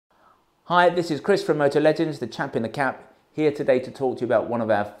Hi, this is Chris from Motor Legends, the chap in the cap, here today to talk to you about one of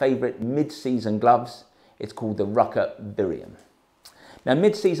our favourite mid-season gloves. It's called the Rukka Virium. Now,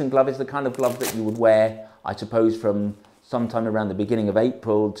 mid-season glove is the kind of glove that you would wear, I suppose, from sometime around the beginning of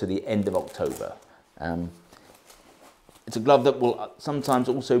April to the end of October. It's a glove that will sometimes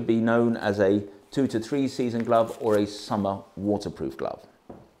also be known as a 2 to 3 season glove or a summer waterproof glove.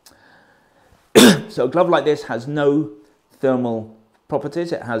 So a glove like this has no thermal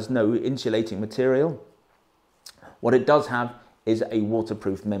properties, it has no insulating material. What it does have is a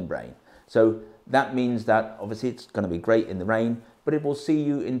waterproof membrane. So that means that obviously it's going to be great in the rain, but it will see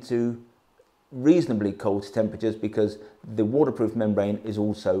you into reasonably cold temperatures because the waterproof membrane is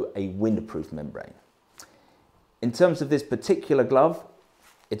also a windproof membrane. In terms of this particular glove,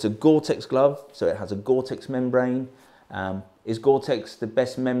 it's a Gore-Tex glove, so it has a Gore-Tex membrane. Is Gore-Tex the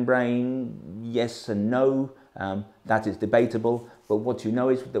best membrane? Yes and no. That is debatable, but what you know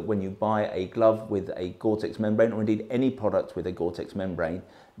is that when you buy a glove with a Gore-Tex membrane, or indeed any product with a Gore-Tex membrane,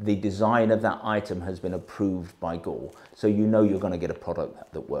 the design of that item has been approved by Gore, so you know you're going to get a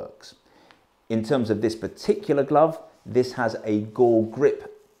product that works. In terms of this particular glove, this has a Gore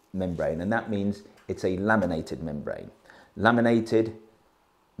grip membrane, and that means it's a laminated membrane. Laminated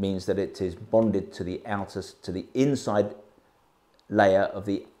means that it is bonded to the inside layer of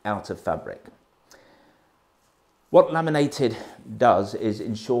the outer fabric. What laminated does is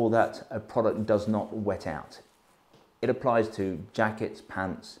ensure that a product does not wet out. It applies to jackets,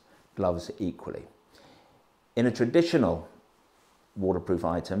 pants, gloves equally. In a traditional waterproof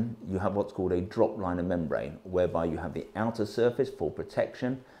item, you have what's called a drop liner membrane, whereby you have the outer surface for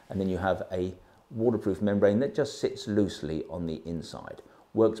protection, and then you have a waterproof membrane that just sits loosely on the inside.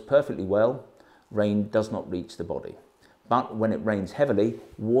 Works perfectly well, rain does not reach the body. But when it rains heavily,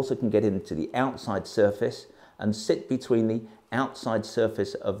 water can get into the outside surface and sit between the outside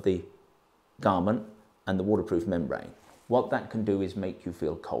surface of the garment and the waterproof membrane. What that can do is make you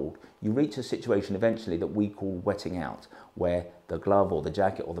feel cold. You reach a situation eventually that we call wetting out, where the glove or the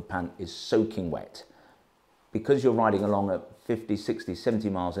jacket or the pant is soaking wet. Because you're riding along at 50, 60, 70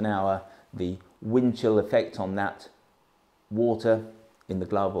 miles an hour, the wind chill effect on that water in the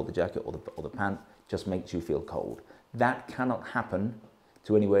glove or the jacket or the pant just makes you feel cold. That cannot happen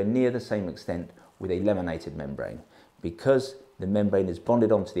to anywhere near the same extent with a laminated membrane, because the membrane is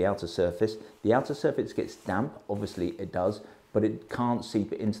bonded onto the outer surface. The outer surface gets damp, obviously it does, but it can't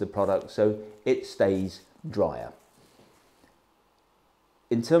seep into the product, so it stays drier.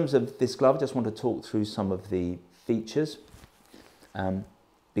 In terms of this glove, I just want to talk through some of the features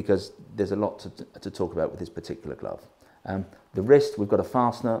because there's a lot to talk about with this particular glove. The wrist, we've got a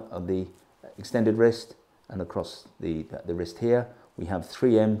fastener of the extended wrist, and across the wrist here we have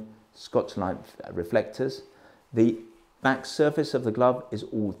 3M Scotch-Lite reflectors. The back surface of the glove is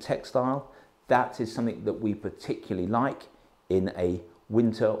all textile. That is something that we particularly like in a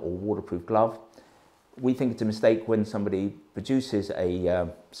winter or waterproof glove. We think it's a mistake when somebody produces a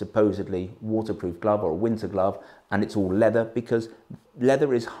supposedly waterproof glove or a winter glove and it's all leather, because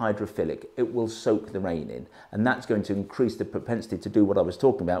leather is hydrophilic. It will soak the rain in, and that's going to increase the propensity to do what I was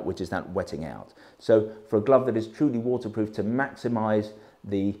talking about, which is that wetting out. So for a glove that is truly waterproof, to maximize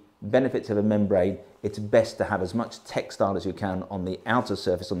the benefits of a membrane, it's best to have as much textile as you can on the outer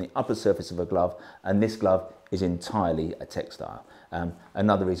surface, on the upper surface of a glove, and this glove is entirely a textile.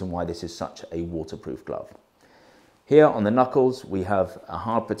 Another reason why this is such a waterproof glove. Here on the knuckles we have a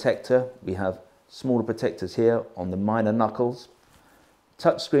hard protector, we have smaller protectors here on the minor knuckles.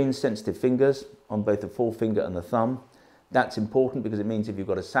 Touchscreen sensitive fingers on both the forefinger and the thumb. That's important because it means if you've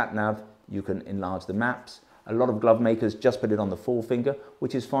got a sat nav you can enlarge the maps. A lot of glove makers just put it on the forefinger,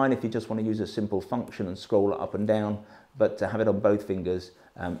 which is fine if you just want to use a simple function and scroll it up and down, but to have it on both fingers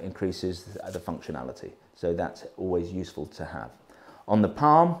increases the functionality. So that's always useful to have. On the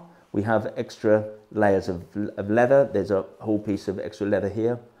palm, we have extra layers of leather. There's a whole piece of extra leather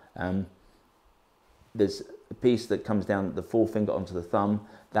here. There's a piece that comes down the forefinger onto the thumb.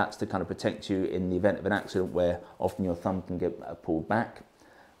 That's to kind of protect you in the event of an accident where often your thumb can get pulled back.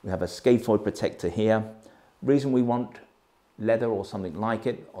 We have a scaphoid protector here. Reason we want leather or something like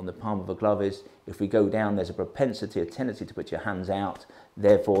it on the palm of a glove is if we go down, there's a tendency to put your hands out.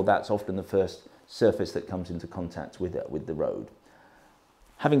 Therefore, that's often the first surface that comes into contact with the road.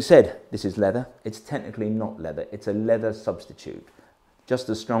 Having said this is leather, it's technically not leather. It's a leather substitute. Just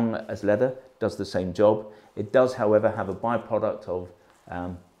as strong as leather, does the same job. It does, however, have a byproduct of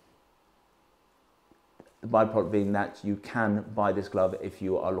the byproduct being that you can buy this glove if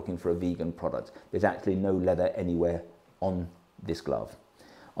you are looking for a vegan product. There's actually no leather anywhere on this glove.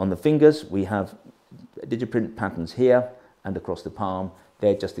 On the fingers, we have digiprint patterns here and across the palm.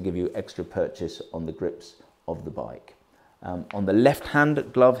 They're just to give you extra purchase on the grips of the bike. On the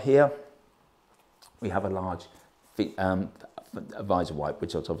left-hand glove here, we have a large visor wipe,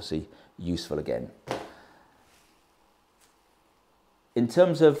 which is obviously useful again. In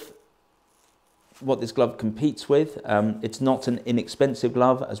terms of what this glove competes with, it's not an inexpensive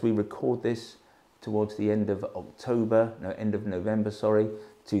glove. As we record this towards the end of November, sorry,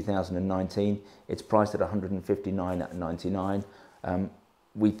 2019. It's priced at $159.99.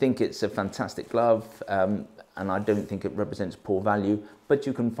 We think it's a fantastic glove, and I don't think it represents poor value, but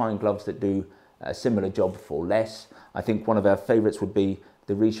you can find gloves that do a similar job for less. I think one of our favourites would be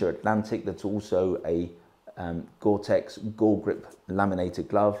the Rukka Atlantic, that's also a Gore-Tex Gore Grip laminated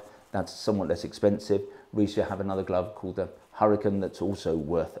glove. That's somewhat less expensive. Rukka have another glove called the Hurricane that's also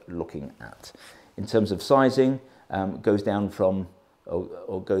worth looking at. In terms of sizing, goes from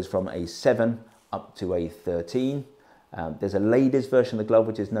a 7 up to a 13. There's a ladies version of the glove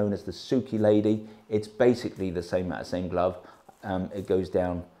which is known as the Suki Lady. It's basically the same glove. It goes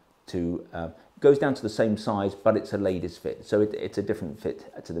down to the same size, but it's a ladies fit, so it's a different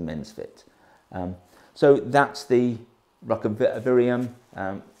fit to the men's fit. So that's the Rukka Virium,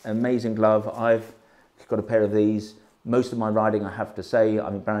 amazing glove. I've got a pair of these. Most of my riding, I have to say,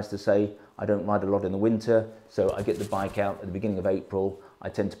 I'm embarrassed to say, I don't ride a lot in the winter, so I get the bike out at the beginning of April. I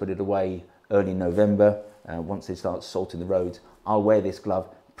tend to put it away early November. Once they start salting the roads, I'll wear this glove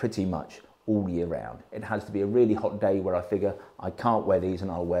pretty much all year round. It has to be a really hot day where I figure I can't wear these,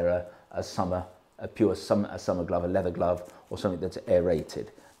 and I'll wear a pure summer glove, a leather glove, or something that's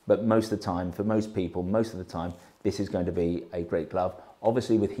aerated. But most of the time, for most people, most of the time, this is going to be a great glove.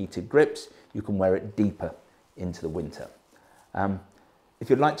 Obviously with heated grips, you can wear it deeper into the winter. If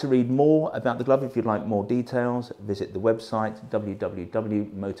you'd like to read more about the glove, if you'd like more details, visit the website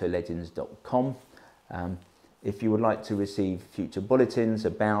www.motolegends.com. If you would like to receive future bulletins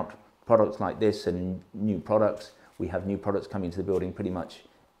about products like this and new products, we have new products coming to the building pretty much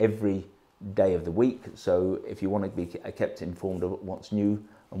every day of the week. So if you want to be kept informed of what's new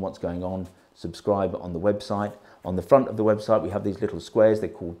and what's going on, subscribe on the website. On the front of the website, we have these little squares. They're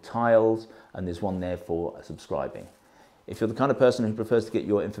called tiles, and there's one there for subscribing. If you're the kind of person who prefers to get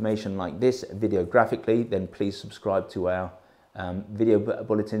your information like this videographically, then please subscribe to our video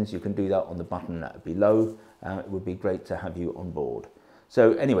bulletins. You can do that on the button below. It would be great to have you on board.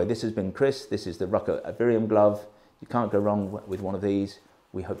 So anyway, this has been Chris. This is the Rukka Virium glove. You can't go wrong with one of these.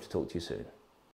 We hope to talk to you soon.